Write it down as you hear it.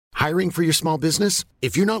Hiring for your small business?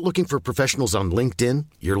 If you're not looking for professionals on LinkedIn,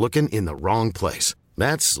 you're looking in the wrong place.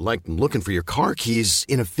 That's like looking for your car keys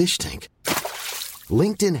in a fish tank.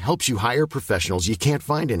 LinkedIn helps you hire professionals you can't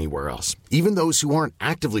find anywhere else, even those who aren't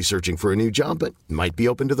actively searching for a new job but might be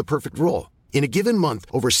open to the perfect role. In a given month,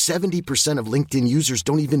 over 70% of LinkedIn users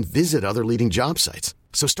don't even visit other leading job sites.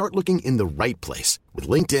 So start looking in the right place. With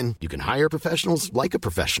LinkedIn, you can hire professionals like a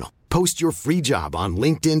professional. Post your free job on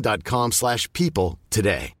linkedin.com/people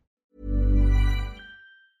today.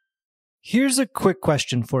 Here's a quick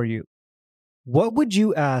question for you. What would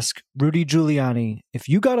you ask Rudy Giuliani if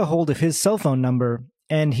you got a hold of his cell phone number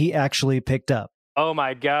and he actually picked up? Oh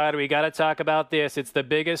my God, we got to talk about this. It's the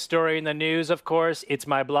biggest story in the news, of course. It's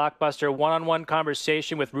my blockbuster one-on-one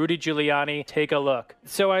conversation with Rudy Giuliani. Take a look.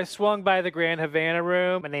 So I swung by the Grand Havana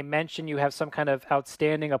room and they mentioned you have some kind of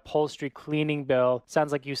outstanding upholstery cleaning bill.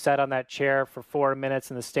 Sounds like you sat on that chair for 4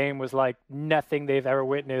 minutes and the stain was like nothing they've ever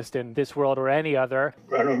witnessed in this world or any other.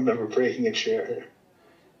 I don't remember breaking a chair.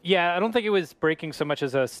 Yeah, I don't think it was breaking so much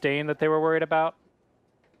as a stain that they were worried about.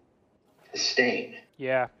 A stain?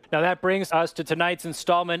 Yeah. Now that brings us to tonight's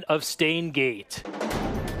installment of Staingate.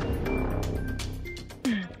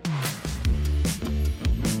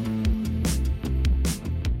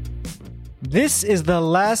 This is The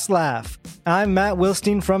Last Laugh. I'm Matt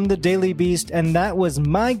Wilstein from The Daily Beast, and that was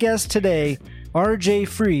my guest today, R.J.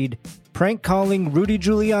 Freed, prank calling Rudy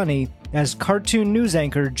Giuliani as cartoon news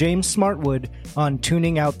anchor James Smartwood on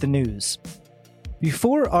Tuning Out the News.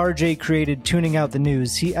 Before RJ created Tuning Out the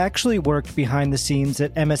News, he actually worked behind the scenes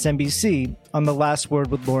at MSNBC on The Last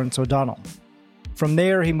Word with Lawrence O'Donnell. From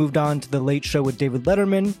there, he moved on to The Late Show with David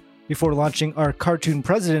Letterman, before launching Our Cartoon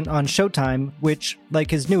President on Showtime, which,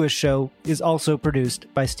 like his newest show, is also produced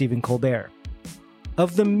by Stephen Colbert.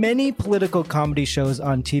 Of the many political comedy shows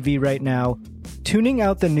on TV right now, Tuning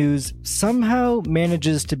Out the News somehow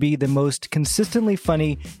manages to be the most consistently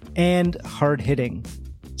funny and hard-hitting.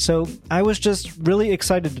 So I was just really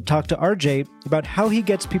excited to talk to RJ about how he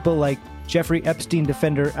gets people like Jeffrey Epstein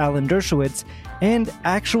defender Alan Dershowitz and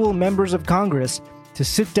actual members of Congress to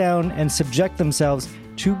sit down and subject themselves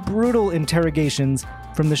to brutal interrogations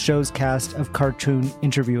from the show's cast of cartoon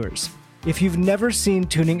interviewers. If you've never seen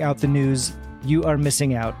Tuning Out the News, you are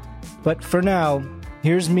missing out. But for now,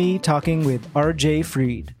 here's me talking with RJ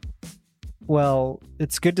Freed. Well,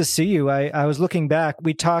 it's good to see you. I was looking back.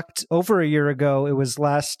 We talked over a year ago. It was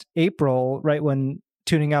last April, right when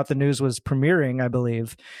Tuning Out the News was premiering, I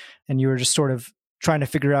believe. And you were just sort of trying to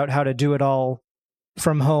figure out how to do it all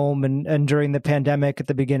from home and during the pandemic at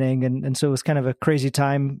the beginning. And so it was kind of a crazy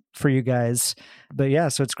time for you guys. But yeah,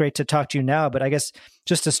 so it's great to talk to you now. But I guess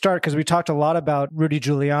just to start, because we talked a lot about Rudy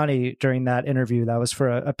Giuliani during that interview. That was for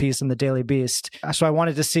a piece in the Daily Beast. So I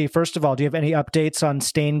wanted to see, first of all, do you have any updates on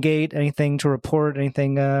Staingate? Anything to report?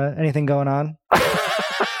 Anything going on?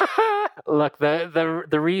 Look,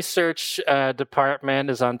 the research department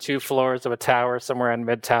is on 2 floors of a tower somewhere in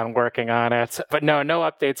Midtown working on it. But no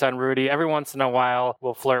updates on Rudy. Every once in a while,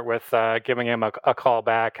 we'll flirt with giving him a call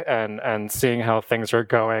back and seeing how things are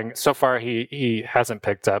going. So far, he hasn't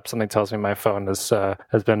picked up. Something tells me my phone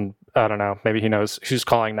has been, I don't know, maybe he knows who's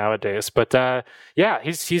calling nowadays. But yeah,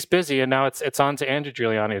 he's busy, and now it's on to Andrew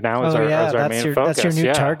Giuliani now as our main focus. That's your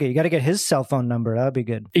new target. You got to get his cell phone number. That would be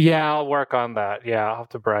good. Yeah, I'll work on that. Yeah, I'll have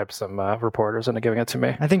to bribe some reporters into giving it to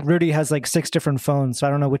me. I think Rudy has like 6 different phones, so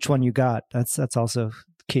I don't know which one you got. That's also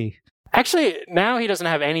key. Actually, now he doesn't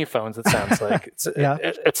have any phones, it sounds like. Yeah.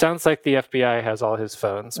 It sounds like the FBI has all his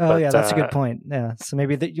phones. Oh, yeah, that's a good point. Yeah, so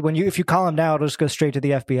maybe if you call him now, it'll just go straight to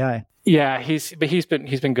the FBI. Yeah, he's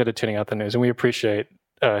been good at tuning out the news, and we appreciate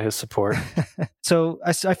his support. So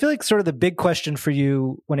I feel like sort of the big question for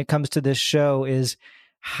you when it comes to this show is,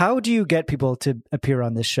 how do you get people to appear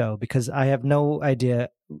on this show? Because I have no idea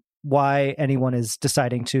why anyone is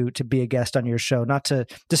deciding to be a guest on your show. Not to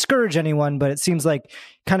discourage anyone, but it seems like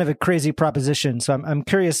kind of a crazy proposition. So I'm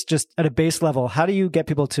curious, just at a base level, how do you get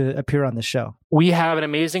people to appear on the show? We have an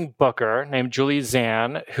amazing booker named Julie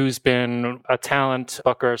Zan, who's been a talent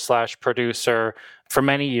booker / producer for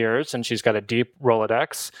many years, and she's got a deep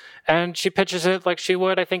Rolodex, and she pitches it like she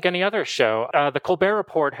would, I think, any other show. The Colbert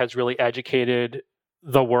Report has really educated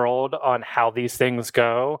the world on how these things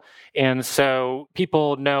go. And so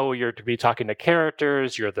people know you're to be talking to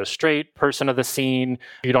characters, you're the straight person of the scene,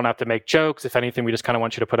 you don't have to make jokes. If anything, we just kind of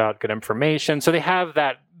want you to put out good information. So they have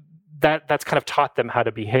that's kind of taught them how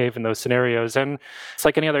to behave in those scenarios. And it's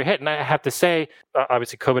like any other hit. And I have to say,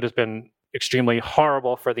 obviously COVID has been extremely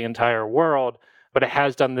horrible for the entire world, but it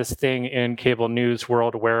has done this thing in cable news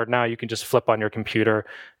world where now you can just flip on your computer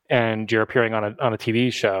and you're appearing on a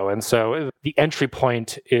TV show. And so the entry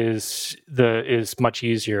point is much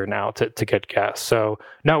easier now to get guests. So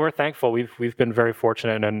no, we're thankful. We've been very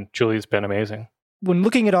fortunate, and Julie's been amazing. When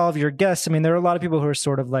looking at all of your guests, I mean, there are a lot of people who are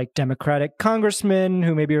sort of like Democratic congressmen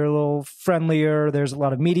who maybe are a little friendlier. There's a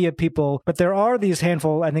lot of media people, but there are these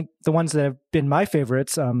handful, I think the ones that have been my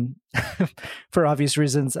favorites, for obvious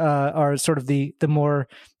reasons, are sort of the more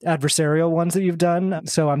adversarial ones that you've done.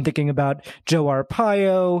 So I'm thinking about Joe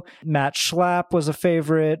Arpaio, Matt Schlapp was a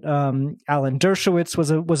favorite, Alan Dershowitz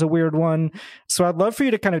was a weird one. So I'd love for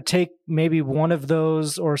you to kind of take maybe one of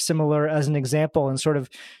those or similar as an example and sort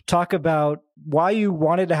of talk about why you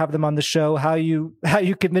wanted to have them on the show, how you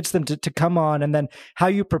convinced them to come on, and then how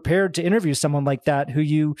you prepared to interview someone like that who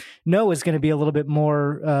you know is going to be a little bit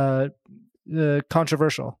more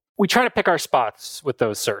controversial. We try to pick our spots with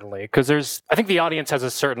those, certainly, because I think the audience has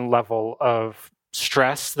a certain level of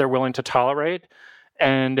stress they're willing to tolerate.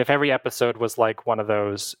 And if every episode was like one of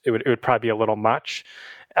those, it would probably be a little much.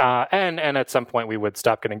 And at some point we would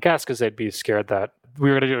stop getting guests because they'd be scared that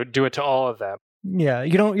we were going to do it to all of them. Yeah,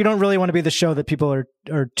 you don't really want to be the show that people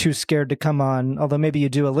are too scared to come on. Although maybe you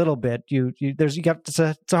do a little bit. It's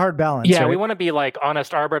a hard balance. Yeah, right? We want to be like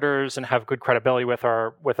honest arbiters and have good credibility with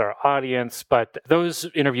our audience. But those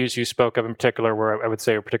interviews you spoke of in particular were, I would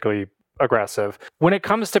say, particularly aggressive. When it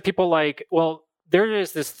comes to people like, well, there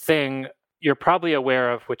is this thing you're probably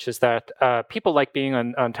aware of, which is that people like being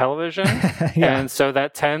on television. Yeah. And so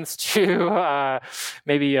that tends to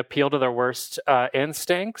maybe appeal to their worst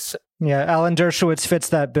instincts. Yeah, Alan Dershowitz fits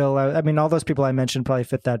that bill. I mean, all those people I mentioned probably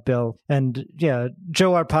fit that bill. And yeah,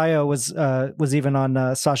 Joe Arpaio was even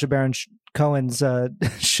on Sacha Baron Cohen's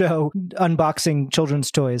show unboxing children's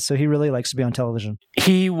toys. So he really likes to be on television.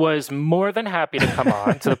 He was more than happy to come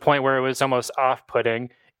on to the point where it was almost off-putting.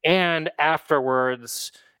 And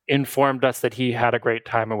afterwards informed us that he had a great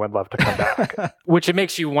time and would love to come back, which it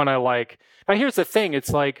makes you want to like. Now, here's the thing. It's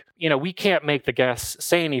like, we can't make the guests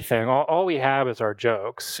say anything. All we have is our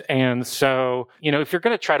jokes. And so, if you're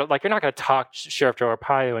going to try to, like, you're not going to talk Sheriff Joe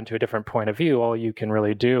Arpaio into a different point of view. All you can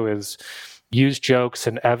really do is use jokes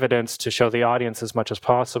and evidence to show the audience as much as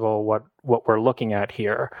possible what we're looking at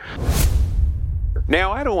here.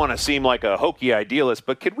 Now, I don't want to seem like a hokey idealist,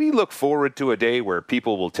 but can we look forward to a day where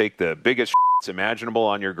people will take the biggest imaginable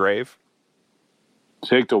on your grave?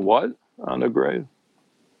 Take the what on the grave?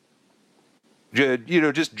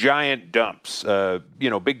 Just giant dumps,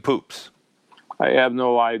 big poops. I have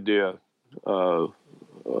no idea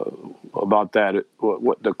about that,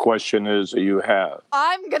 what the question is that you have.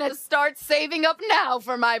 I'm gonna start saving up now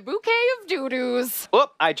for my bouquet of doo-doos.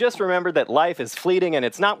 Whoop, I just remembered that life is fleeting and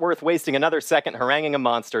it's not worth wasting another second haranguing a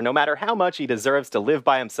monster, no matter how much he deserves to live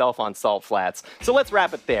by himself on Salt Flats. So let's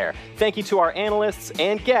wrap it there. Thank you to our analysts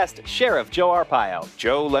and guest, Sheriff Joe Arpaio.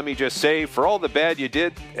 Joe, let me just say, for all the bad you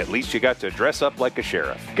did, at least you got to dress up like a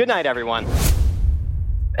sheriff. Good night, everyone.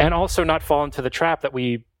 And also not fall into the trap that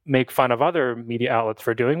we make fun of other media outlets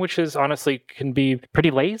for doing, which is honestly can be pretty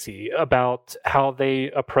lazy about how they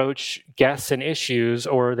approach guests and issues,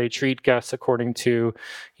 or they treat guests according to,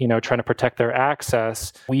 trying to protect their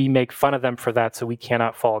access. We make fun of them for that, so we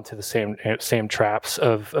cannot fall into the same traps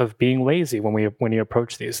of being lazy when you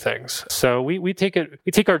approach these things. So we take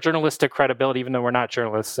our journalistic credibility, even though we're not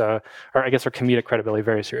journalists, or I guess our comedic credibility,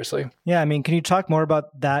 very seriously. Yeah, I mean, can you talk more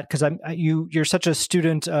about that? Because you're such a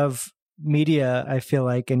student of media, I feel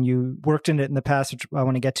like, and you worked in it in the past, which I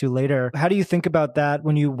want to get to later. How do you think about that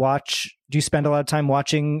when you watch? Do you spend a lot of time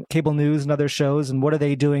watching cable news and other shows, and what are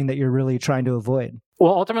they doing that you're really trying to avoid?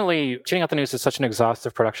 Well, ultimately, Tuning Out the News is such an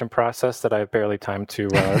exhaustive production process that I have barely time to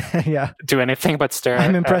do anything but stare.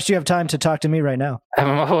 I'm impressed you have time to talk to me right now.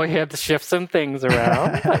 We had to shift some things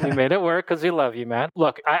around. We made it work because we love you, Matt.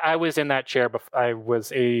 Look, I was in that chair before. I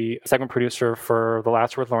was a segment producer for The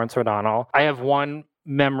Last Word with Lawrence O'Donnell. I have one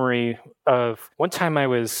memory of one time it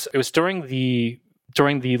was during the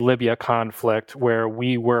Libya conflict where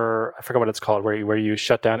we were, I forgot what it's called, where you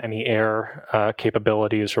shut down any air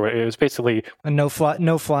capabilities, or it was basically a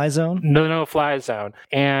no-fly zone. No-fly zone.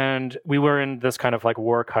 And we were in this kind of like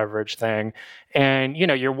war coverage thing. And,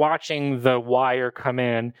 you're watching the wire come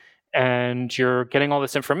in, and you're getting all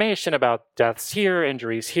this information about deaths here,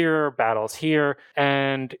 injuries here, battles here,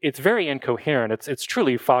 and it's very incoherent. It's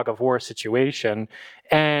truly a fog of war situation.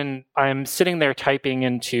 And I'm sitting there typing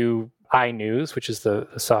into iNews, which is the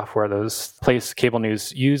software cable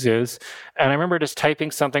news uses. And I remember just typing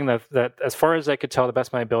something that as far as I could tell, the best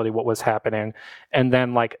of my ability, what was happening. And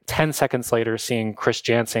then like 10 seconds later, seeing Chris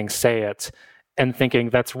Jansing say it. and thinking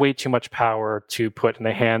that's way too much power to put in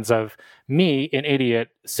the hands of me, an idiot,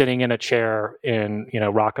 sitting in a chair in,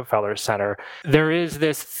 Rockefeller Center. There is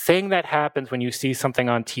this thing that happens when you see something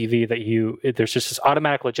on TV that there's just this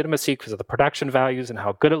automatic legitimacy because of the production values and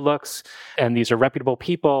how good it looks. And these are reputable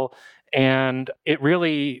people. And it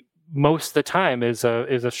really, most of the time, is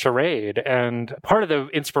a charade. And part of the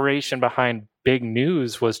inspiration behind Big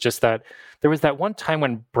News was just that there was that one time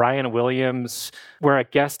when Brian Williams, where a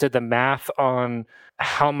guest did the math on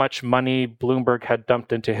how much money Bloomberg had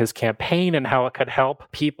dumped into his campaign and how it could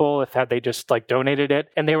help people if they just donated it.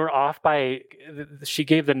 And they were off by, she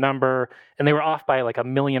gave the number, and they were off by like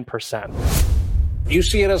 1,000,000%. You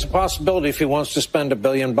see it as a possibility if he wants to spend $1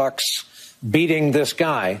 billion beating this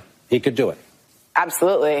guy, he could do it.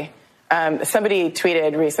 Absolutely. Somebody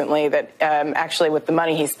tweeted recently that actually with the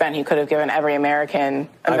money he spent, he could have given every American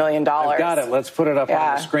 $1 million. I've got it. Let's put it up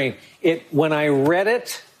on the screen. When I read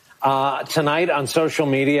it tonight on social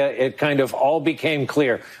media, it kind of all became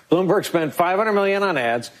clear. Bloomberg spent $500 million on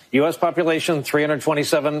ads. U.S. population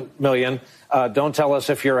 327 million. Don't tell us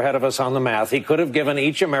if you're ahead of us on the math. He could have given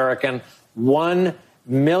each American $1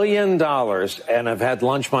 million and have had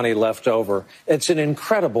lunch money left over. It's an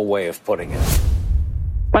incredible way of putting it.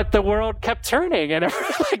 But the world kept turning, and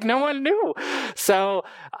no one knew. So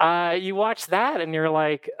you watch that, and you're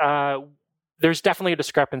like, there's definitely a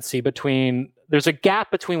discrepancy there's a gap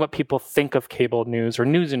between what people think of cable news or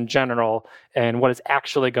news in general and what is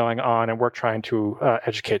actually going on, and we're trying to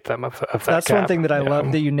educate them of that That's gap. One thing that I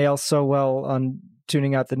love that you nail so well on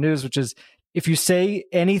Tuning Out the News, which is if you say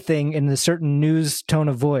anything in a certain news tone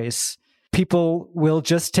of voice, people will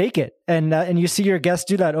just take it. And you see your guests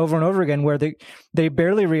do that over and over again, where they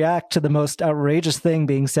barely react to the most outrageous thing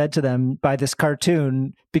being said to them by this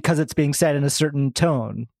cartoon because it's being said in a certain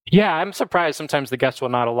tone. Yeah, I'm surprised sometimes the guests will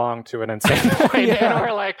nod along to an insane point. Yeah. And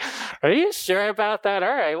we're like, are you sure about that? All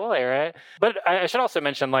right, we'll air it. But I should also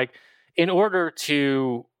mention, in order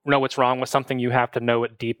to know what's wrong with something, you have to know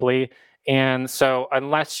it deeply. And so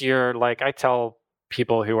unless you're I tell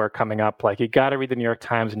people who are coming up, you got to read the New York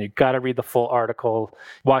Times and you got to read the full article,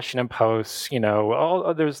 Washington Post,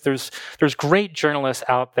 there's great journalists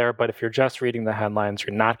out there, but if you're just reading the headlines,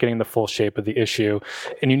 you're not getting the full shape of the issue,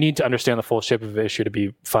 and you need to understand the full shape of the issue to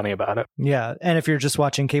be funny about it. Yeah, and if you're just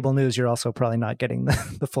watching cable news, you're also probably not getting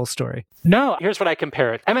the full story. No, here's what I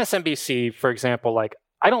compare it. MSNBC, for example,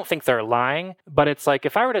 I don't think they're lying, but it's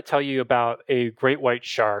if I were to tell you about a great white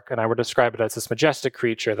shark and I were to describe it as this majestic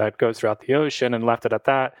creature that goes throughout the ocean and left it at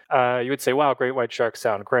that, you would say, wow, great white sharks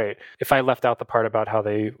sound great. If I left out the part about how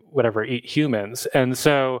they eat humans. And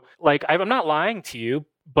so I'm not lying to you,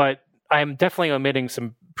 but I'm definitely omitting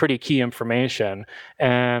some pretty key information.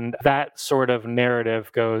 And that sort of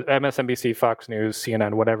narrative goes MSNBC, Fox News,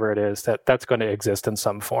 CNN, whatever it is, that's going to exist in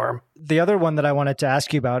some form. The other one that I wanted to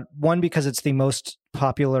ask you about, one, because it's the most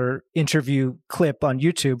popular interview clip on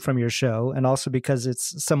YouTube from your show, and also because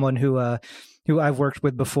it's someone who I've worked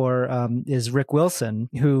with before, is Rick Wilson,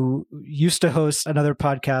 who used to host another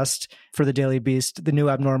podcast for the Daily Beast, The New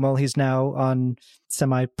Abnormal. He's now on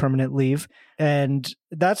semi-permanent leave. And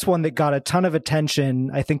that's one that got a ton of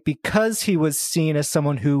attention, I think, because he was seen as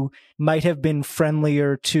someone who might have been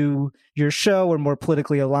friendlier to your show or more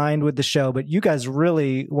politically aligned with the show. But you guys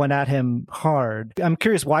really went at him hard. I'm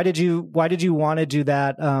curious, why did you want to do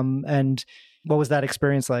that? And what was that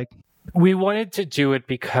experience like? We wanted to do it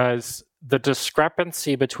because the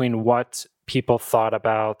discrepancy between what people thought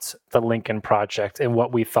about the Lincoln Project and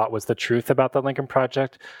what we thought was the truth about the Lincoln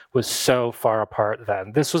Project was so far apart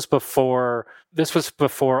then. This was before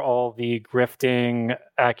all the grifting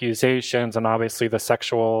accusations and obviously the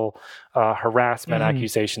sexual harassment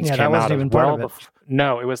accusations came out. Wasn't even part of it.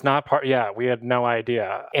 No, it was not part. Yeah, we had no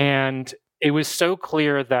idea. And it was so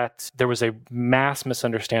clear that there was a mass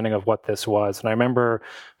misunderstanding of what this was. And I remember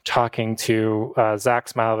talking to Zach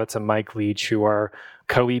Smilovitz and Mike Leach, who are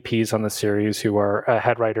co-EPs on the series, who are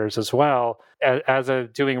head writers as well, as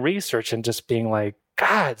doing research and just being like,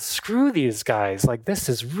 God, screw these guys. This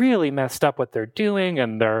is really messed up what they're doing.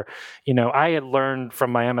 And I had learned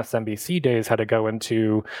from my MSNBC days how to go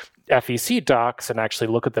into FEC docs and actually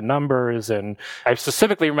look at the numbers. And I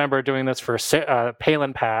specifically remember doing this for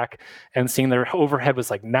Palin PAC and seeing their overhead was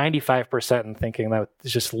 95% and thinking that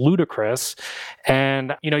was just ludicrous.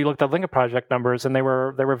 And, you looked at Lincoln Project numbers and they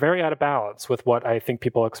were very out of balance with what I think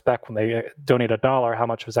people expect when they donate $1, how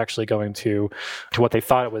much was actually going to what they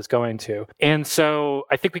thought it was going to. And so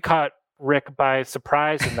I think we caught Rick by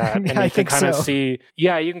surprise in that. And you can kind of see,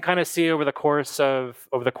 you can kind of see over the course of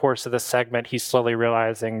this segment, he's slowly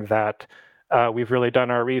realizing that we've really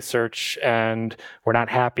done our research and we're not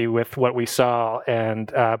happy with what we saw.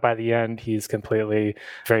 And by the end, he's completely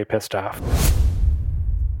very pissed off.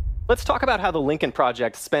 Let's talk about how the Lincoln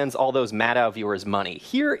Project spends all those Maddow viewers' money.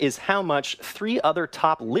 Here is how much 3 other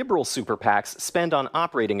top liberal super PACs spend on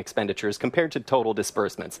operating expenditures compared to total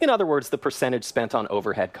disbursements. In other words, the percentage spent on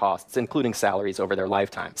overhead costs, including salaries over their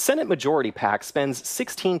lifetime. Senate Majority PAC spends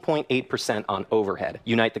 16.8% on overhead.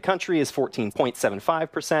 Unite the Country is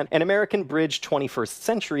 14.75%, and American Bridge 21st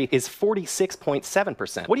Century is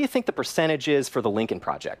 46.7%. What do you think the percentage is for the Lincoln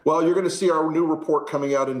Project? Well, you're going to see our new report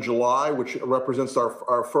coming out in July, which represents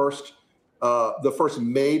our first the first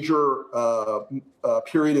major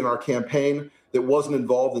period in our campaign that wasn't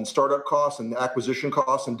involved in startup costs and acquisition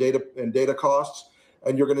costs and data costs.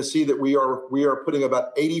 And you're going to see that we are putting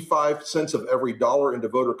about 85 cents of every dollar into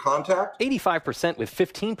voter contact. 85% with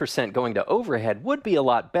 15% going to overhead would be a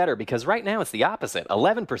lot better, because right now it's the opposite.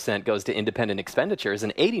 11% goes to independent expenditures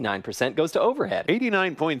and 89% goes to overhead.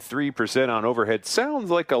 89.3% on overhead sounds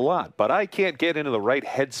like a lot, but I can't get into the right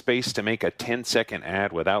headspace to make a 10-second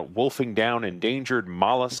ad without wolfing down endangered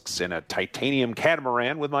mollusks in a titanium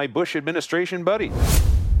catamaran with my Bush administration buddies.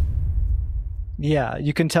 Yeah,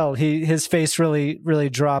 you can tell his face really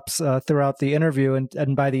drops throughout the interview,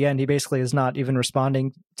 and by the end he basically is not even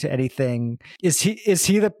responding to anything. Is he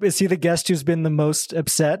the guest who's been the most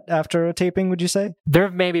upset after a taping, would you say? There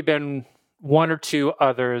have maybe been 1 or 2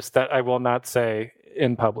 others that I will not say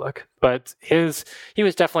in public, but he was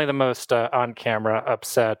definitely the most on camera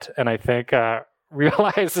upset, and I think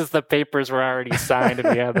realizes the papers were already signed and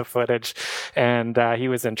we had the footage, and he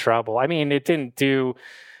was in trouble. I mean, it didn't do.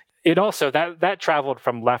 It also, that traveled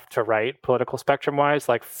from left to right, political spectrum wise,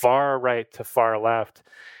 like far right to far left.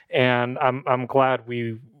 And I'm glad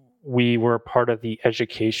we were part of the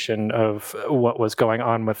education of what was going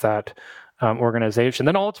on with that organization.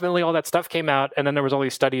 Then ultimately all that stuff came out, and then there was all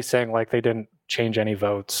these studies saying like they didn't change any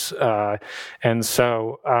votes. And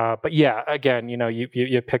so, but yeah, again,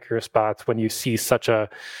 you pick your spots when you see such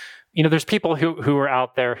a, there's people who are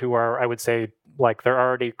out there who are, I would say, like they're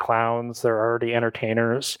already clowns, they're already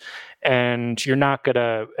entertainers, and you're not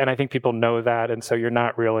gonna, and I think people know that, and so you're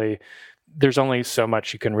not really, there's only so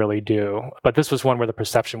much you can really do. But this was one where the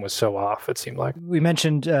perception was so off, it seemed like. We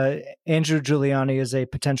mentioned Andrew Giuliani as a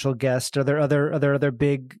potential guest. Are there other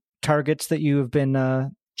big targets that you have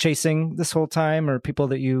been chasing this whole time, or people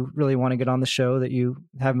that you really want to get on the show that you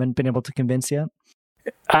haven't been able to convince yet?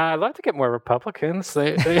 I'd like to get more Republicans.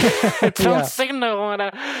 They don't seem to want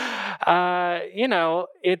to. I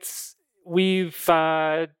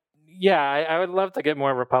would love to get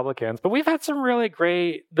more Republicans, but we've had some really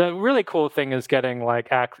great. The really cool thing is getting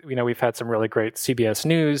we've had some really great CBS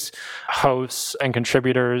News hosts and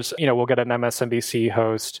contributors. We'll get an MSNBC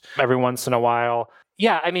host every once in a while.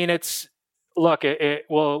 Yeah, I mean,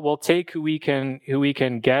 we'll take who we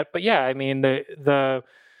can get, but yeah, I mean the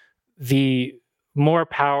more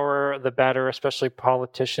power, the better, especially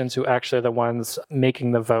politicians who actually are the ones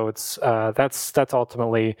making the votes. That's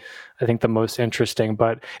ultimately, I think, the most interesting.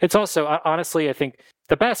 But it's also, honestly, I think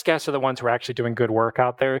the best guests are the ones who are actually doing good work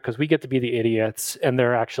out there, because we get to be the idiots and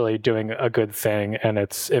they're actually doing a good thing, and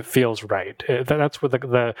it feels right. That's where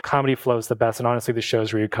the comedy flows the best, and honestly the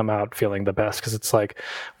shows where you come out feeling the best, because it's like,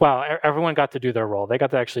 wow, everyone got to do their role. They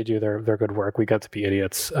got to actually do their good work. We got to be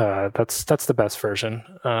idiots. That's the best version.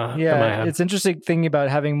 Yeah, it's interesting thinking about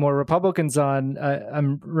having more Republicans on.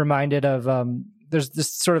 I'm reminded of there's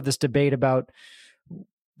this debate about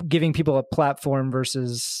giving people a platform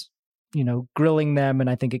versus grilling them. And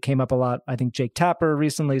I think it came up a lot. I think Jake Tapper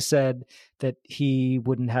recently said that he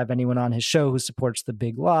wouldn't have anyone on his show who supports the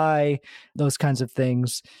big lie, those kinds of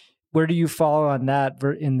things. Where do you fall on that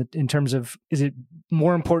in terms of, is it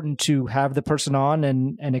more important to have the person on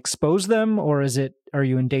and expose them, or are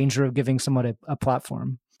you in danger of giving someone a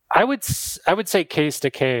platform? I would say case to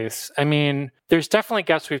case. I mean, there's definitely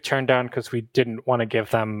guests we've turned down because we didn't want to give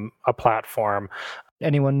them a platform.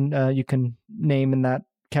 Anyone you can name in that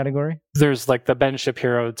category? There's like the Ben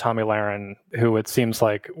Shapiro, Tommy Lahren, who it seems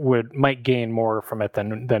like might gain more from it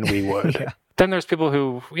than we would. Yeah. Then there's people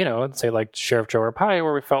who, say like Sheriff Joe Arpaio,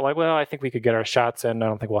 where we felt like, well, I think we could get our shots in. I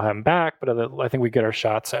don't think we'll have him back, but I think we get our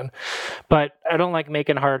shots in. But I don't like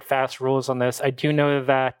making hard, fast rules on this. I do know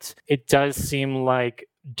that it does seem like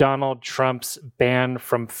Donald Trump's ban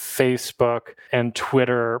from Facebook and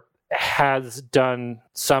Twitter has done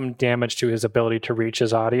some damage to his ability to reach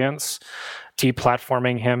his audience.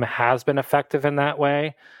 Deplatforming him has been effective in that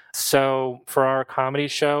way. So for our comedy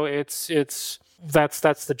show, it's that's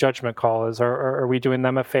the judgment call. Is are we doing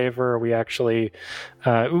them a favor? Are we actually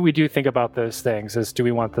we do think about those things? Is do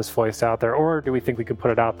we want this voice out there, or do we think we can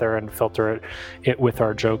put it out there and filter it with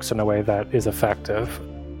our jokes in a way that is effective?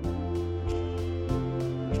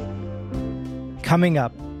 Coming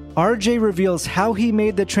up, RJ reveals how he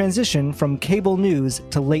made the transition from cable news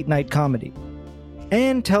to late night comedy,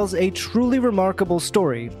 and tells a truly remarkable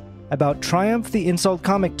story about Triumph the Insult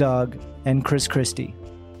Comic Dog and Chris Christie.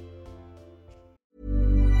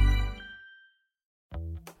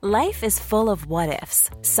 Life is full of what-ifs.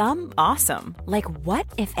 Some awesome, like what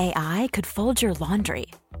if AI could fold your laundry?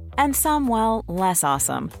 And some, well, less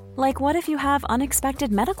awesome, like what if you have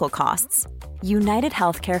unexpected medical costs? United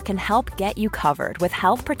Healthcare can help get you covered with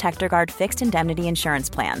Health Protector Guard fixed indemnity insurance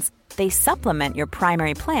plans. They supplement your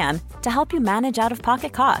primary plan to help you manage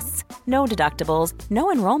out-of-pocket costs. No deductibles,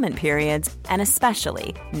 no enrollment periods, and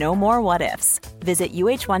especially no more what-ifs. Visit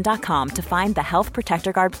uh1.com to find the Health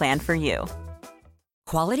Protector Guard plan for you.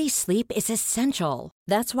 Quality sleep is essential.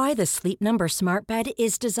 That's why the Sleep Number Smart Bed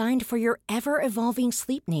is designed for your ever-evolving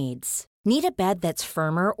sleep needs. Need a bed that's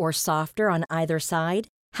firmer or softer on either side?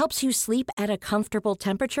 Helps you sleep at a comfortable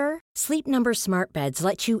temperature? Sleep Number Smart Beds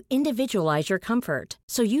let you individualize your comfort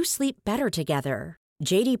so you sleep better together.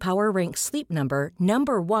 J.D. Power ranks Sleep Number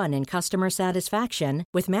number 1 in customer satisfaction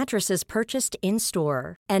with mattresses purchased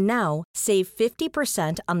in-store. And now, save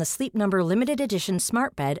 50% on the Sleep Number Limited Edition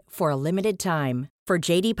Smart Bed for a limited time. For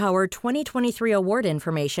J.D. Power 2023 award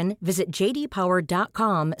information, visit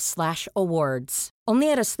jdpower.com/awards.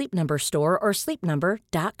 Only at a Sleep Number store or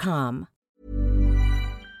sleepnumber.com.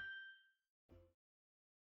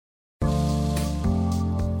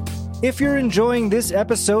 If you're enjoying this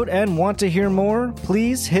episode and want to hear more,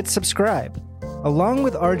 please hit subscribe. Along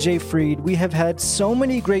with RJ Freed, we have had so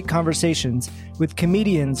many great conversations with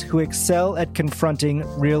comedians who excel at confronting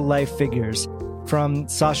real-life figures, from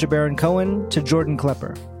Sacha Baron Cohen to Jordan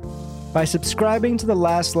Klepper. By subscribing to The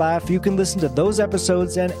Last Laugh, you can listen to those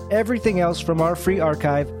episodes and everything else from our free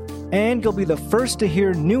archive, and you'll be the first to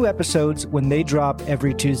hear new episodes when they drop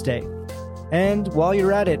every Tuesday. And while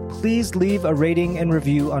you're at it, please leave a rating and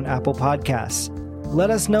review on Apple Podcasts. Let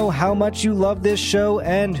us know how much you love this show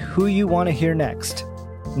and who you want to hear next.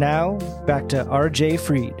 Now, back to RJ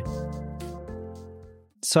Freed.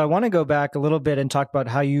 So I want to go back a little bit and talk about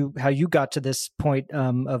how you got to this point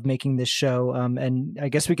of making this show. And I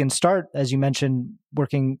guess we can start, as you mentioned,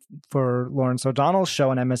 working for Lawrence O'Donnell's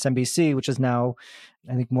show on MSNBC, which is now,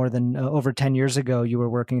 I think, more than over 10 years ago you were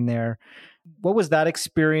working there. What was that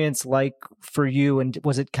experience like for you? And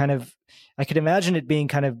was it kind of, I could imagine it being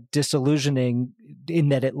kind of disillusioning in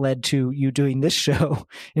that it led to you doing this show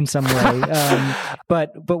in some way.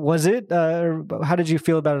 But was it, how did you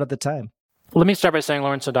feel about it at the time? Let me start by saying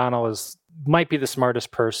Lawrence O'Donnell might be the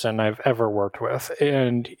smartest person I've ever worked with.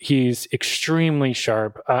 And he's extremely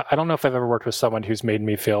sharp. I don't know if I've ever worked with someone who's made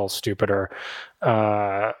me feel stupider,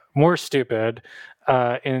 more stupid,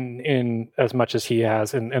 in as much as he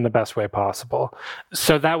has in the best way possible.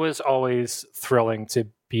 So that was always thrilling to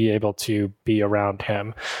be able to be around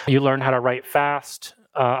him. You learn how to write fast.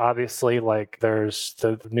 Obviously, like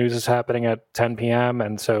the news is happening at 10 p.m.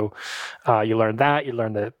 And so you learn that. You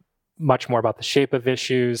learn much more about the shape of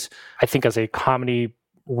issues. I think as a comedy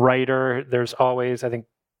writer, there's always, I think,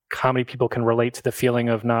 comedy people can relate to the feeling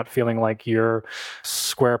of not feeling like you're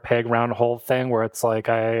square peg round hole thing, where it's like,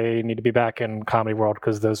 I need to be back in comedy world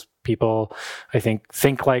because those people, I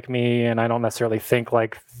think like me, and I don't necessarily think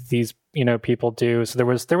like these people do. So there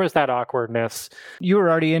was that awkwardness. You were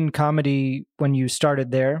already in comedy when you started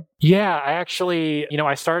there? Yeah, I actually,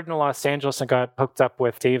 I started in Los Angeles and got hooked up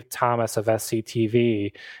with Dave Thomas of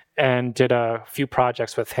SCTV and did a few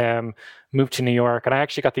projects with him, moved to New York, and I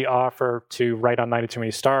actually got the offer to write on 90 Too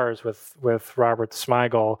Many Stars with Robert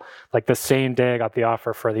Smigel, like the same day I got the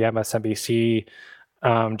offer for the MSNBC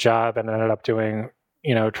job, and ended up doing,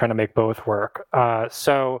 trying to make both work.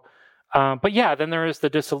 But yeah, then there is the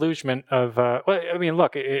disillusionment of,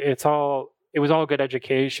 look, it was all good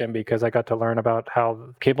education because I got to learn about how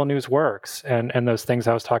cable news works and those things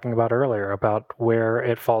I was talking about earlier about where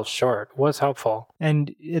it falls short was helpful.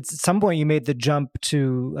 And at some point you made the jump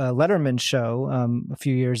to Letterman's show a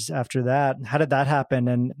few years after that. How did that happen?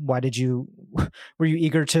 And were you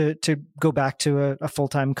eager to go back to a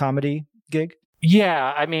full-time comedy gig?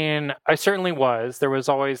 Yeah, I certainly was. There was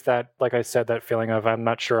always that, like I said, that feeling of I'm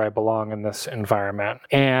not sure I belong in this environment.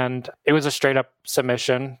 And it was a straight up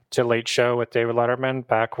submission to Late Show with David Letterman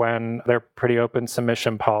back when they're pretty open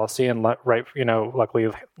submission policy, and luckily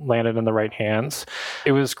landed in the right hands.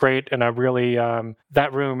 It was great. And I really,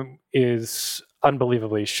 that room is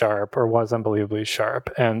unbelievably sharp, or was unbelievably sharp.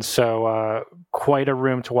 And so quite a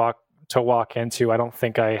room to walk into. I don't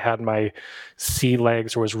think I had my sea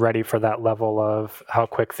legs or was ready for that level of how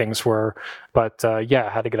quick things were. But I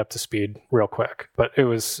had to get up to speed real quick. But it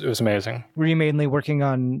was amazing. Were you mainly working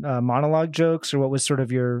on monologue jokes, or what was sort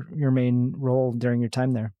of your main role during your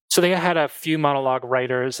time there? So they had a few monologue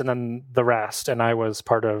writers and then the rest, and I was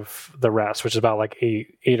part of the rest, which is about like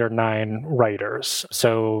eight or nine writers.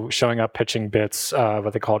 So showing up, pitching bits,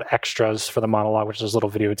 what they called extras for the monologue, which is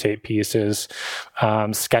little videotape pieces,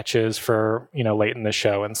 sketches for, late in the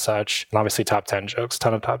show and such, and obviously top 10 jokes,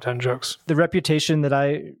 ton of top 10 jokes. The reputation that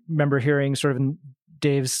I remember hearing sort of in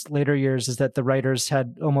Dave's later years is that the writers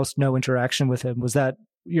had almost no interaction with him. Was that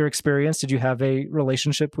your experience? Did you have a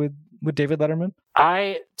relationship with David Letterman?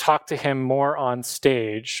 I talked to him more on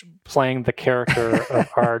stage playing the character of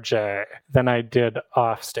RJ than I did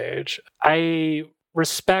off stage. I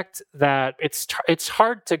respect that it's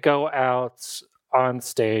hard to go out on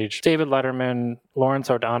stage, David Letterman,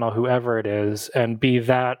 Lawrence O'Donnell, whoever it is, and be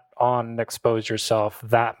that on and expose yourself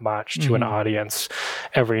that much to an audience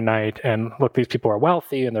every night. And look, these people are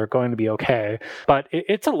wealthy and they're going to be okay. But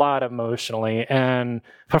it's a lot emotionally, and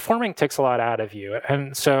performing takes a lot out of you.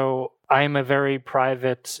 And so I'm a very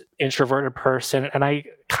private, introverted person, and I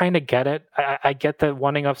kind of get it. I get the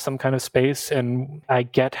wanting of some kind of space, and I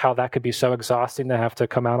get how that could be so exhausting to have to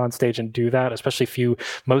come out on stage and do that, especially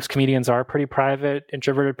most comedians are pretty private,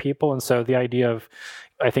 introverted people. And so the idea of,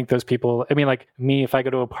 I think those people, like me, if I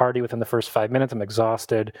go to a party within the first 5 minutes, I'm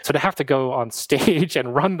exhausted. So to have to go on stage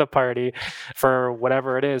and run the party for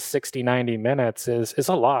whatever it is, 60, 90 minutes is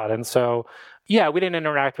a lot. And so, we didn't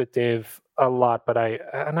interact with Dave a lot, but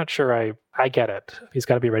I'm not sure I get it. He's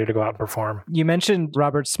got to be ready to go out and perform. You mentioned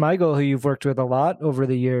Robert Smigel, who you've worked with a lot over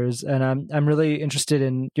the years, and I'm really interested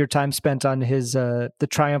in your time spent on his the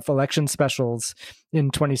Triumph election specials in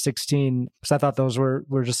 2016, because I thought those were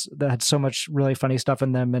just, that had so much really funny stuff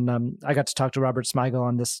in them. And I got to talk to Robert Smigel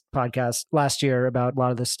on this podcast last year about a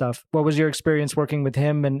lot of this stuff. What was your experience working with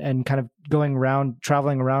him and kind of traveling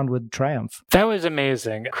around with Triumph? That was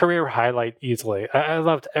amazing. Career highlight easily. I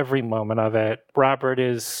loved every moment of it. Robert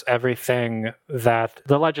is everything that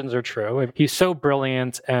the legends are true. He's so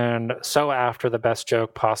brilliant and so after the best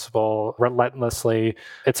joke possible, relentlessly.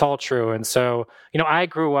 It's all true. And so, I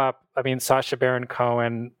grew up, Sacha Baron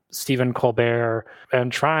Cohen, Stephen Colbert,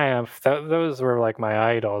 and Triumph, those were like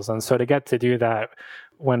my idols. And so to get to do that,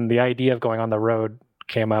 when the idea of going on the road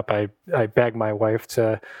came up, I begged my wife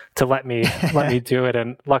to let me do it,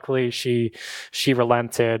 and luckily she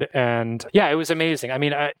relented. And it was amazing.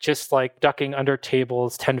 I just like ducking under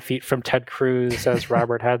tables 10 feet from Ted Cruz as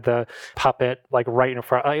Robert had the puppet like right in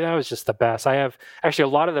front. That was just the best. I have actually a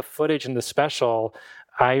lot of the footage in the special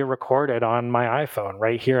I recorded on my iPhone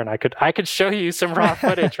right here, and I could show you some raw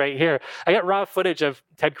footage right here. I got raw footage of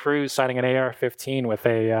Ted Cruz signing an AR-15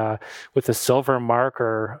 with a silver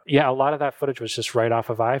marker. Yeah, a lot of that footage was just right off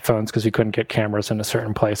of iPhones because we couldn't get cameras into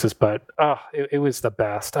certain places. But it was the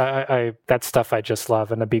best. That stuff I just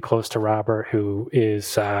love, and to be close to Robert, who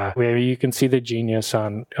is you can see the genius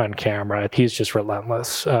on camera. He's just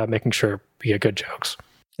relentless, making sure we get good jokes.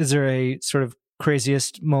 Is there a sort of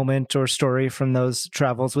craziest moment or story from those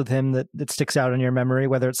travels with him that sticks out in your memory,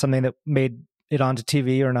 whether it's something that made it onto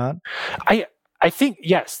TV or not? I think,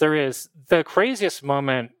 yes, there is. The craziest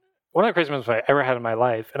moment, one of the craziest moments I ever had in my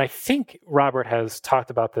life, and I think Robert has talked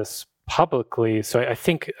about this publicly, so I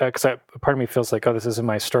think, because part of me feels like, this isn't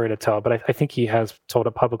my story to tell, but I think he has told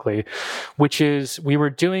it publicly, which is we were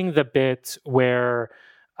doing the bit where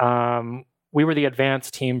we were the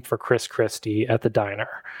advanced team for Chris Christie at the diner.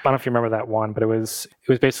 I don't know if you remember that one, but it was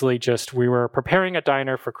basically just, we were preparing a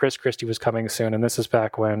diner for Chris Christie was coming soon. And this is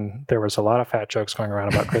back when there was a lot of fat jokes going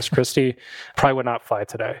around about Chris Christie. Probably would not fly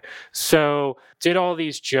today. So did all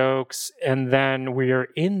these jokes. And then we are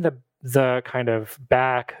in the kind of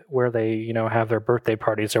back where they, have their birthday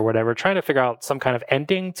parties or whatever, trying to figure out some kind of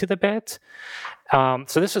ending to the bit.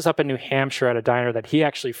 So this was up in New Hampshire at a diner that he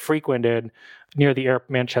actually frequented near the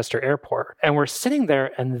Manchester airport. And we're sitting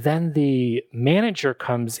there, and then the manager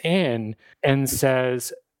comes in and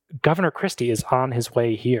says, Governor Christie is on his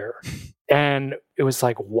way here. And it was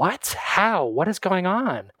like, what? How? What is going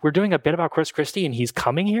on? We're doing a bit about Chris Christie and he's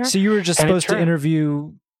coming here? So you were just supposed to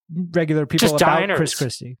interview regular people just about diners. Chris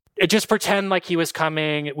Christie. Just pretend like he was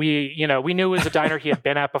coming. We knew it was a diner he had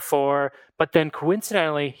been at before, but then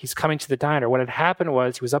coincidentally, he's coming to the diner. What had happened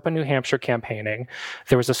was he was up in New Hampshire campaigning.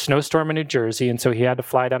 There was a snowstorm in New Jersey, and so he had to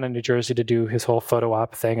fly down to New Jersey to do his whole photo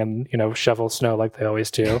op thing and, shovel snow like they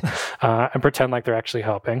always do, and pretend like they're actually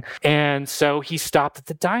helping. And so he stopped at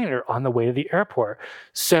the diner on the way to the airport.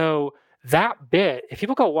 So that bit, if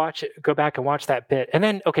people go back and watch that bit, and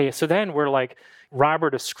then, so then we're like,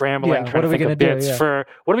 Robert is scrambling, trying to think of bits for,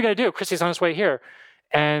 what are we going to do? Christy's on his way here.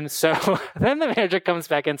 And so then the manager comes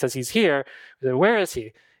back in and says, he's here. Where is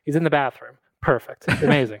he? He's in the bathroom. Perfect.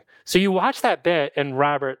 Amazing. So you watch that bit, and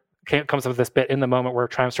Robert comes up with this bit in the moment where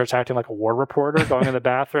Trump starts acting like a war reporter going in the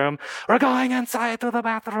bathroom. We're going inside to the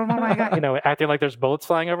bathroom. Oh my God. Acting like there's bullets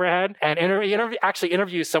flying overhead. And actually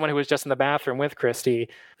interviews someone who was just in the bathroom with Christy.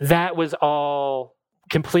 That was all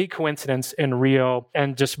complete coincidence and real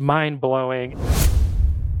and just mind-blowing.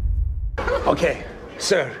 Okay,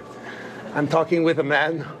 sir. I'm talking with a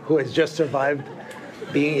man who has just survived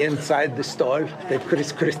being inside the stall that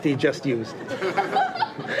Chris Christie just used.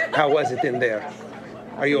 How was it in there?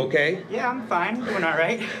 Are you okay? Yeah, I'm fine. Doing all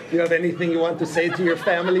right. Do you have anything you want to say to your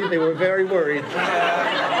family? They were very worried.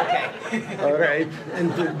 Okay. All right.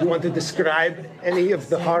 And do you want to describe any of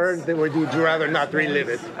the horror, or would you rather not relive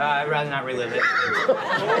it? I'd rather not relive it.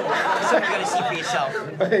 Something you gotta see for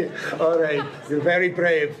yourself. All right. You're very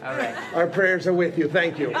brave. All right. Our prayers are with you.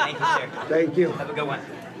 Thank you. Thank you, sir. Thank you. Have a good one.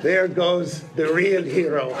 There goes the real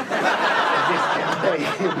hero of this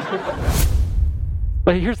campaign.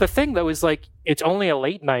 But here's the thing, though, is like, it's only a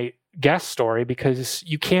late night guest story because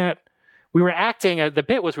you can't, we were acting as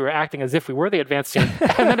if we were the advanced team.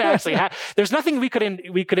 And then it actually there's nothing we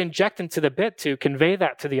could inject into the bit to convey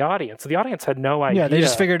that to the audience. The audience had no idea. Yeah, they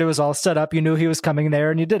just figured it was all set up. You knew he was coming there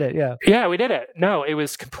and you did it. Yeah. Yeah, we did it. No, it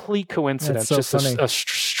was complete coincidence. That's so just funny. a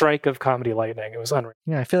strike of comedy lightning. It was unreal.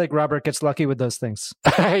 Yeah, I feel like Robert gets lucky with those things.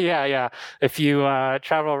 Yeah. If you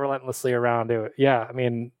travel relentlessly around it. Yeah, I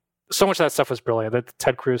mean, so much of that stuff was brilliant. The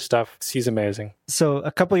Ted Cruz stuff, he's amazing. So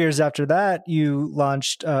a couple years after that, you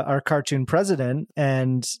launched Our Cartoon President.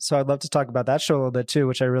 And so I'd love to talk about that show a little bit too,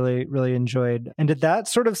 which I really, really enjoyed. And did that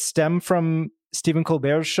sort of stem from Stephen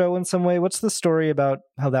Colbert's show in some way? What's the story about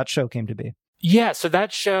how that show came to be? Yeah, so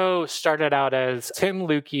that show started out as Tim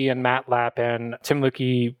Lukey and Matt Lappin. Tim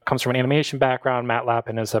Lukey comes from an animation background. Matt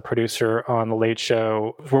Lappin is a producer on The Late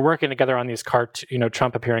Show. We're working together on these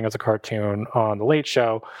Trump appearing as a cartoon on The Late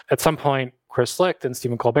Show. At some point, Chris Licht and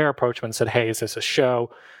Stephen Colbert approached him and said, hey, is this a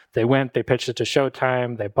show? They went, they pitched it to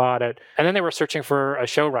Showtime, they bought it. And then they were searching for a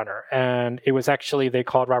showrunner. And it was actually, they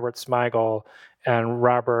called Robert Smigel, and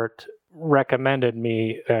Robert recommended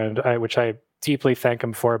me, which I deeply thank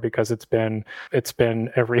him for, because it's been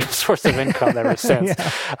every source of income ever since.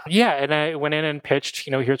 Yeah, and I went in and pitched,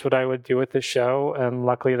 here's what I would do with the show, and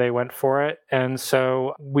luckily they went for it. And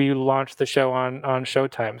so we launched the show on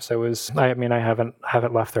Showtime. So it was, I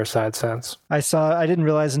haven't left their side since. I didn't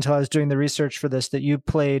realize until I was doing the research for this that you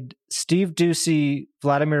played Steve Doocy,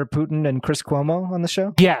 Vladimir Putin, and Chris Cuomo on the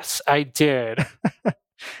show. Yes, I did.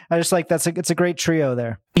 I just like it's a great trio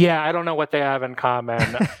there. Yeah, I don't know what they have in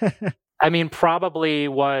common. I mean, probably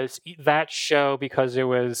was that show because it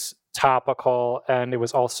was topical and it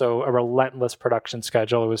was also a relentless production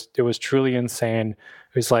schedule. It was truly insane.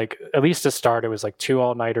 It was like, at least to start, it was like 2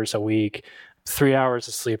 all-nighters a week, 3 hours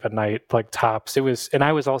of sleep at night, like tops. And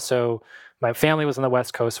I was also, my family was on the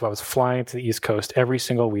West Coast, so I was flying to the East Coast every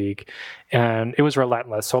single week, and it was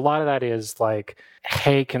relentless. So a lot of that is like,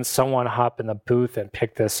 hey, can someone hop in the booth and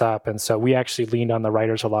pick this up? And so we actually leaned on the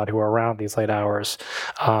writers a lot who were around these late hours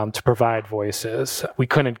to provide voices. We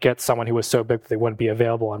couldn't get someone who was so big that they wouldn't be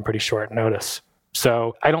available on pretty short notice.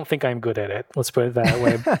 So I don't think I'm good at it. Let's put it that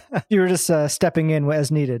way. You were just stepping in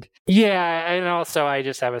as needed. Yeah, and also I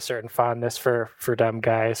just have a certain fondness for dumb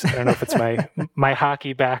guys. I don't know if it's my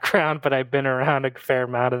hockey background, but I've been around a fair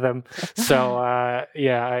amount of them. So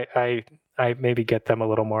I maybe get them a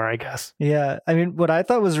little more, I guess. Yeah. I mean, what I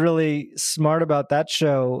thought was really smart about that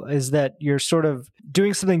show is that you're sort of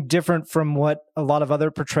doing something different from what a lot of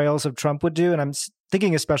other portrayals of Trump would do. And I'm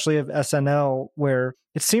thinking especially of SNL, where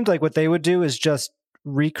it seemed like what they would do is just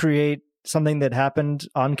recreate something that happened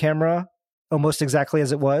on camera almost exactly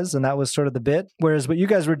as it was. And that was sort of the bit. Whereas what you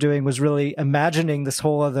guys were doing was really imagining this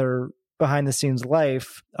whole other behind the scenes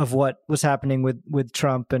life of what was happening with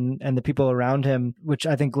Trump and the people around him, which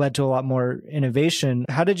I think led to a lot more innovation.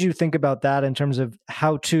 How did you think about that in terms of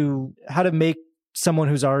how to make someone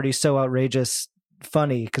who's already so outrageous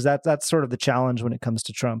funny? Because that's sort of the challenge when it comes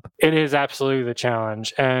to Trump. It is absolutely the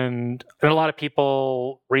challenge. And a lot of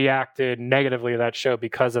people reacted negatively to that show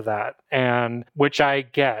because of that, and which I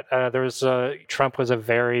get. Trump was a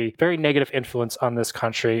very, very negative influence on this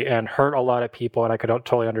country and hurt a lot of people. And I could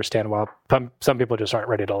totally understand why some people just aren't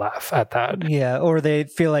ready to laugh at that. Yeah. Or they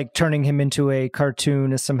feel like turning him into a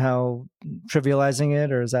cartoon is somehow trivializing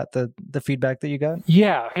it. Or is that the feedback that you got?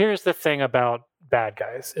 Yeah. Here's the thing about bad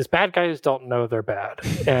guys is bad guys don't know they're bad,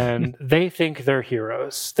 and they think they're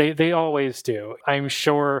heroes. They always do. I'm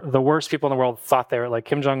sure the worst people in the world thought they were like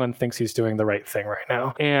Kim Jong-un thinks he's doing the right thing right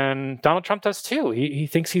now, and Donald Trump does too. He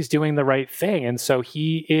thinks he's doing the right thing, and so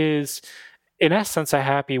he is, in essence, a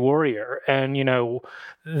happy warrior. And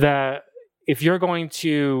that if you're going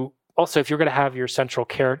to have your central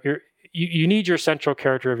character, you need your central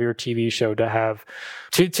character of your TV show to have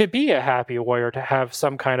to be a happy warrior, to have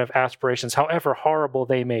some kind of aspirations, however horrible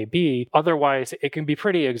they may be. Otherwise, it can be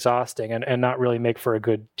pretty exhausting and not really make for a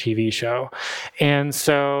good TV show. And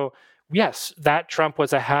so, yes, that Trump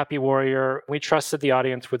was a happy warrior. We trusted the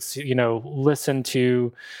audience would, listen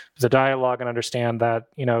to the dialogue and understand that,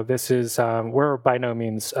 this is, we're by no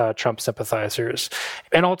means Trump sympathizers.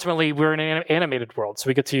 And ultimately, we're in an animated world, so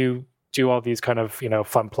we get to do all these kind of,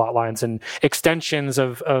 fun plot lines and extensions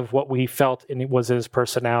of what we felt was his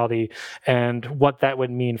personality and what that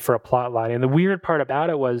would mean for a plot line. And the weird part about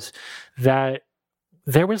it was that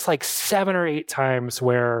there was like 7 or 8 times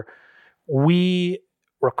where we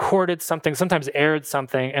recorded something, sometimes aired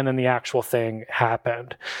something, and then the actual thing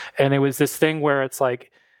happened. And it was this thing where it's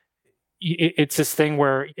like, it's this thing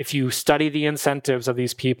where if you study the incentives of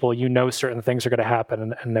these people, certain things are going to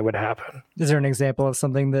happen and they would happen. Is there an example of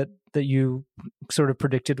something that you sort of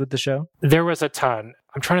predicted with the show? There was a ton.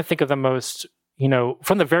 I'm trying to think of the most,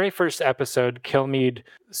 from the very first episode, Kilmeade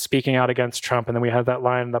speaking out against Trump. And then we had that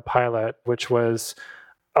line in the pilot, which was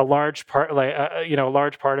a large part, a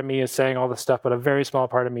large part of me is saying all this stuff, but a very small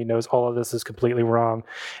part of me knows all of this is completely wrong.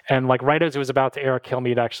 And like right as it was about to air,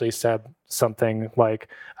 Kilmeade actually said something like,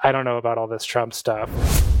 I don't know about all this Trump stuff.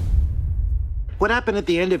 What happened at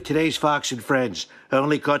the end of today's Fox and Friends? I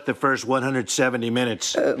only caught the first 170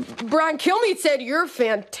 minutes. Brian Kilmeade said you're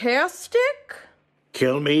fantastic.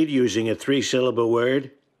 Kilmeade using a 3-syllable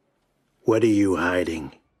word? What are you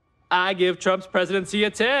hiding? I give Trump's presidency a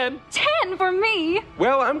 10. 10 for me?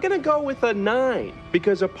 Well, I'm going to go with a 9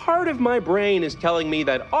 because a part of my brain is telling me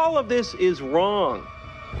that all of this is wrong.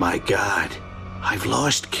 My God, I've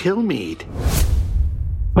lost Kilmeade.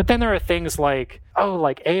 But then there are things like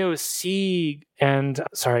AOC and,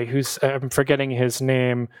 I'm forgetting his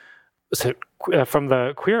name. So, from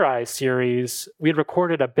the Queer Eye series, we had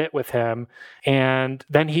recorded a bit with him, and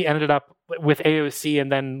then he ended up with AOC,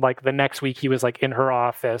 and then like the next week he was like in her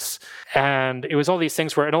office, and it was all these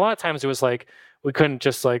things where, and a lot of times it was like we couldn't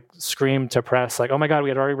just like scream to press like, oh my God, we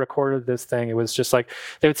had already recorded this thing. It was just like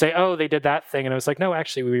they would say, oh, they did that thing, and it was like, no,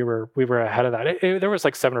 actually we were ahead of that. There was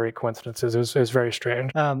like 7 or 8 coincidences. It was very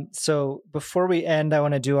strange. So before we end, I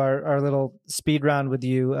want to do our little speed round with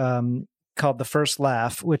you. Called The First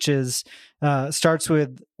Laugh, which is starts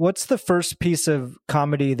with, what's the first piece of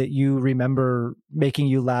comedy that you remember making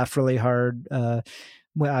you laugh really hard,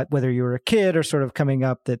 whether you were a kid or sort of coming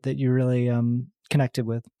up that you really connected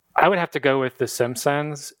with? I would have to go with The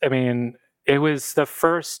Simpsons. I mean, it was the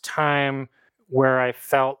first time where I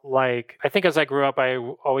felt like, I think as I grew up, I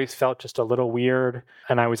always felt just a little weird,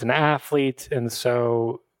 and I was an athlete, and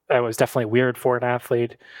so I was definitely weird for an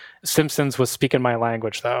athlete. Simpsons was speaking my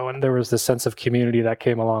language, though, and there was this sense of community that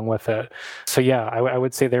came along with it. So yeah, I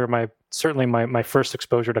would say they were certainly my first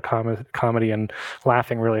exposure to comedy and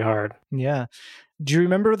laughing really hard. Yeah. Do you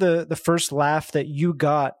remember the first laugh that you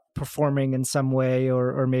got performing in some way,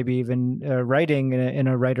 or maybe even writing in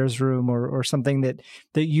a writer's room, or something that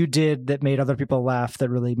you did that made other people laugh that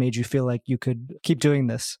really made you feel like you could keep doing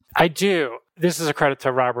this? I do. This is a credit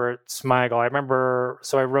to Robert Smigel. I remember,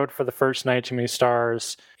 so I wrote for the first Night Too Many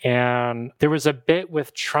Stars, and there was a bit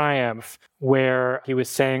with Triumph where he was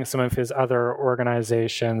saying some of his other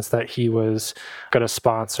organizations that he was going to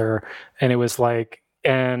sponsor, and it was like,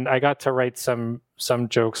 and I got to write some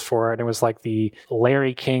jokes for it. And it was like the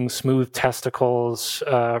Larry King smooth testicles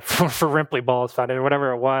for Ripley Balls Foundation, or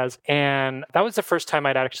whatever it was. And that was the first time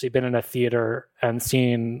I'd actually been in a theater and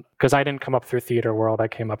seen, because I didn't come up through theater world, I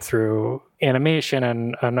came up through animation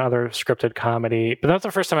and other scripted comedy. But that was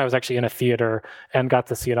the first time I was actually in a theater and got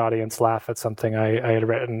to see an audience laugh at something I had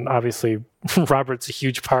written. Obviously, Robert's a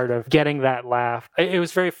huge part of getting that laugh. It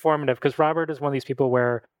was very formative, because Robert is one of these people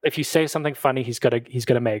where if you say something funny, he's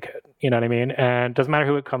gonna make it. You know what I mean? And it doesn't matter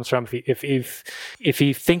who it comes from. If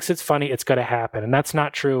he thinks it's funny, it's gonna happen. And that's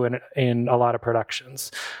not true in a lot of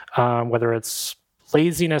productions, whether it's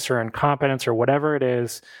laziness or incompetence or whatever it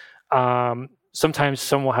is. Sometimes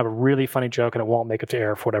someone will have a really funny joke and it won't make it to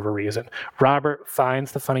air for whatever reason. Robert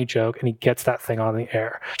finds the funny joke and he gets that thing on the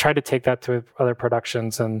air. Try to take that to other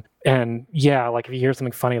productions and yeah, like if you hear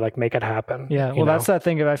something funny, like make it happen. Yeah, well, that's that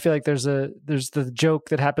thing of, I feel like there's the joke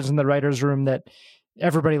that happens in the writer's room that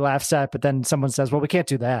everybody laughs at, but then someone says, well, we can't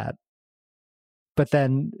do that. But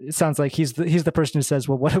then it sounds like he's the person who says,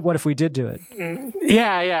 well, what if we did do it?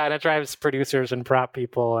 Yeah. And it drives producers and prop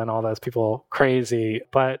people and all those people crazy.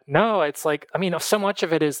 But no, it's like, I mean, so much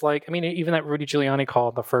of it is like, I mean, even that Rudy Giuliani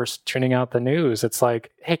call the first Tuning Out the News, it's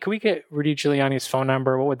like, hey, can we get Rudy Giuliani's phone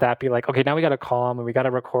number? What would that be like? Okay, now we got to call him and we got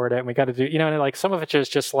to record it and we got to do, and like some of it is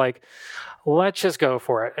just like, let's just go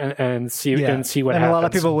for it and see what happens. And a lot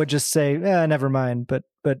of people would just say, never mind. But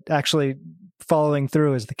actually following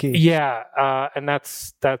through is the key. Yeah. And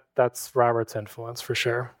that's Robert's influence for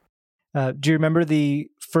sure. Do you remember the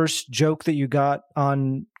first joke that you got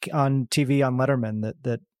on TV on Letterman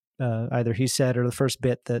that either he said or the first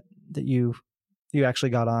bit that you actually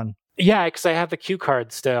got on? Yeah, because I have the cue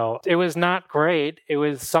card still. It was not great. It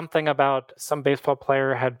was something about some baseball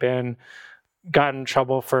player had gotten in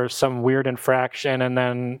trouble for some weird infraction, and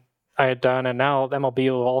then I had done, and now MLB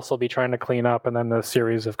will also be trying to clean up, and then the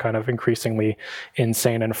series of kind of increasingly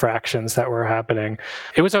insane infractions that were happening.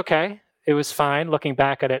 It was okay. It was fine looking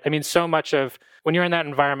back at it. I mean, so much of when you're in that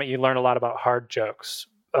environment, you learn a lot about hard jokes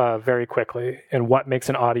very quickly and what makes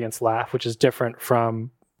an audience laugh, which is different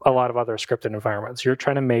from a lot of other scripted environments. You're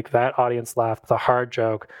trying to make that audience laugh, the hard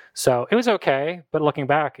joke. So it was okay. But looking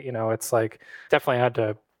back, it's like definitely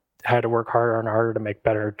had to work harder and harder to make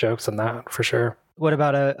better jokes than that for sure. What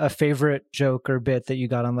about a favorite joke or bit that you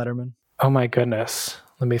got on Letterman? Oh my goodness.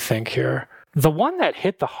 Let me think here. The one that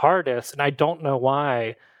hit the hardest, and I don't know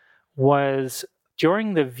why, was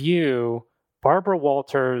during The View, Barbara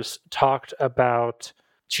Walters talked about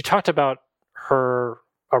her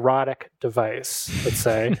erotic device, let's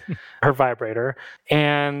say, her vibrator.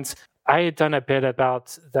 And I had done a bit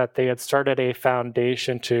about that they had started a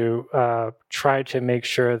foundation to try to make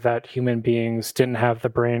sure that human beings didn't have the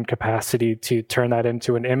brain capacity to turn that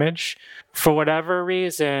into an image. For whatever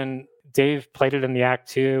reason, Dave played it in the act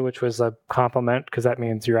too, which was a compliment because that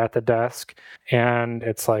means you're at the desk. And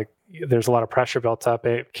it's like, there's a lot of pressure built up.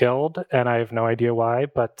 It killed, and I have no idea why,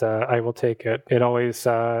 but I will take it. It always,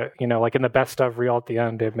 like in the best of reel at the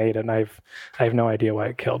end, it made it, and I have no idea why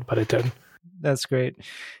it killed, but it did. That's great.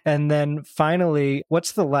 And then finally,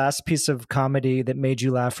 what's the last piece of comedy that made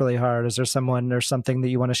you laugh really hard? Is there someone or something that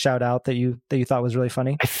you want to shout out that you thought was really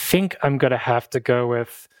funny? I think I'm going to have to go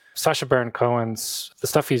with Sacha Baron Cohen's, the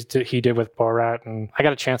stuff he did with Borat, and I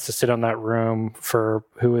got a chance to sit on that room for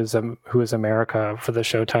Who is America for the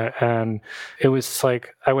Showtime, and it was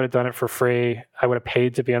like I would have done it for free. I would have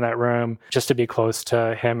paid to be in that room just to be close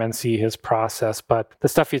to him and see his process. But the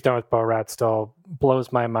stuff he's done with Borat still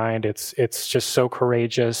blows my mind. It's just so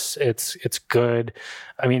courageous. It's good.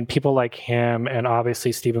 I mean, people like him and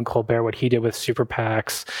obviously Stephen Colbert, what he did with Super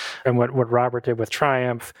PACs and what Robert did with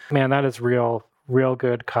Triumph, man, that is real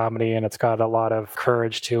good comedy, and it's got a lot of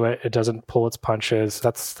courage to it. It doesn't pull its punches.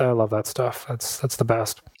 I love that stuff. That's the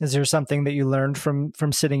best. Is there something that you learned from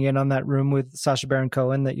sitting in on that room with Sacha Baron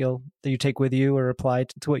Cohen that you take with you or apply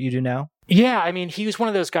to what you do now? Yeah, I mean, he was one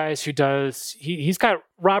of those guys who does.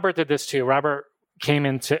 Robert did this too. Robert came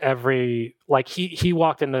into every he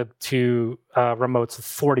walked into remotes with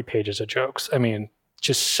 40 pages of jokes. I mean,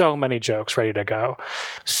 just so many jokes ready to go,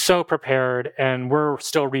 so prepared, and we're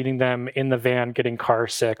still reading them in the van, getting car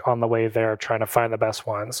sick on the way there, trying to find the best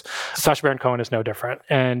ones. Sacha Baron Cohen is no different,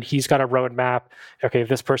 and he's got a roadmap. Okay, if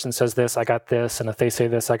this person says this, I got this, and if they say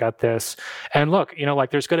this, I got this. And look,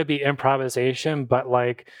 there's going to be improvisation, but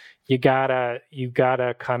you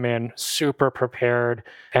gotta come in super prepared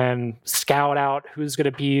and scout out who's going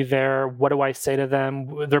to be there. What do I say to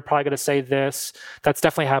them? They're probably going to say this. That's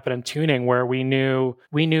definitely happened in tuning, where we knew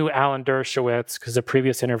Alan Dershowitz because the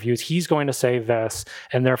previous interviews, he's going to say this,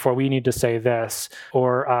 and therefore we need to say this.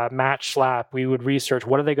 Or Matt Schlapp, we would research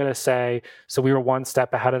what are they going to say, so we were one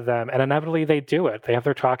step ahead of them, and inevitably they do it. They have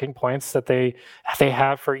their talking points that they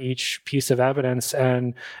have for each piece of evidence,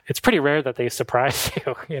 and it's pretty rare that they surprise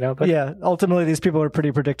you. But yeah, ultimately these people are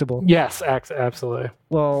pretty predictable. Yes, absolutely.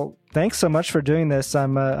 Well, thanks so much for doing this.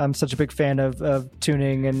 I'm such a big fan of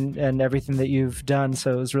tuning and everything that you've done.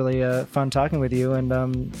 So it was really fun talking with you.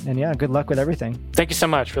 And yeah, good luck with everything. Thank you so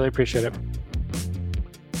much. Really appreciate it.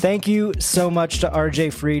 Thank you so much to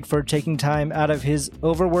RJ Freed for taking time out of his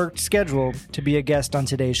overworked schedule to be a guest on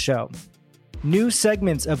today's show. New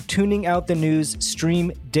segments of Tuning Out the News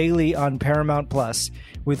stream daily on Paramount Plus,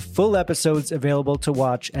 with full episodes available to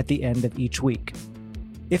watch at the end of each week.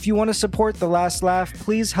 If you want to support The Last Laugh,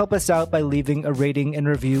 please help us out by leaving a rating and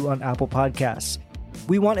review on Apple Podcasts.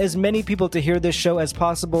 We want as many people to hear this show as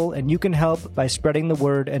possible, and you can help by spreading the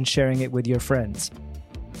word and sharing it with your friends.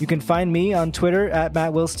 You can find me on Twitter at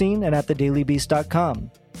Matt Wilstein and at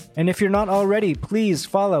thedailybeast.com. And if you're not already, please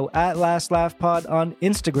follow @LastLaughPod on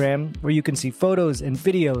Instagram, where you can see photos and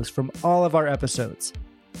videos from all of our episodes.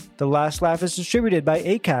 The Last Laugh is distributed by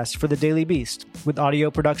Acast for The Daily Beast, with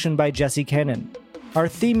audio production by Jesse Cannon. Our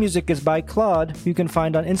theme music is by Claude, who you can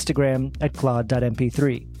find on Instagram at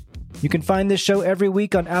claude.mp3. You can find this show every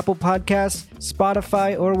week on Apple Podcasts,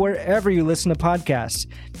 Spotify, or wherever you listen to podcasts.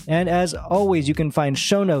 And as always, you can find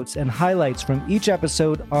show notes and highlights from each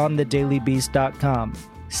episode on thedailybeast.com.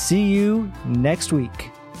 See you next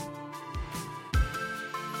week.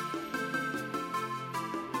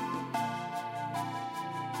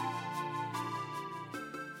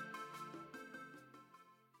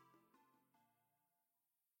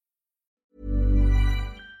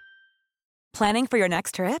 Planning for your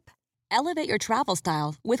next trip? Elevate your travel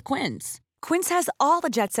style with Quince. Quince has all the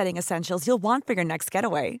jet-setting essentials you'll want for your next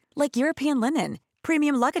getaway, like European linen,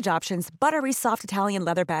 premium luggage options, buttery soft Italian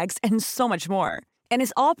leather bags, and so much more. And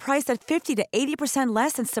is all priced at 50 to 80%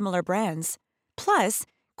 less than similar brands. Plus,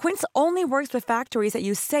 Quince only works with factories that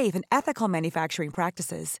use safe and ethical manufacturing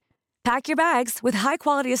practices. Pack your bags with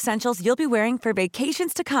high-quality essentials you'll be wearing for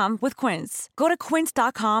vacations to come with Quince. Go to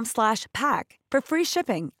quince.com/pack for free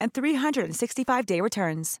shipping and 365-day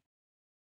returns.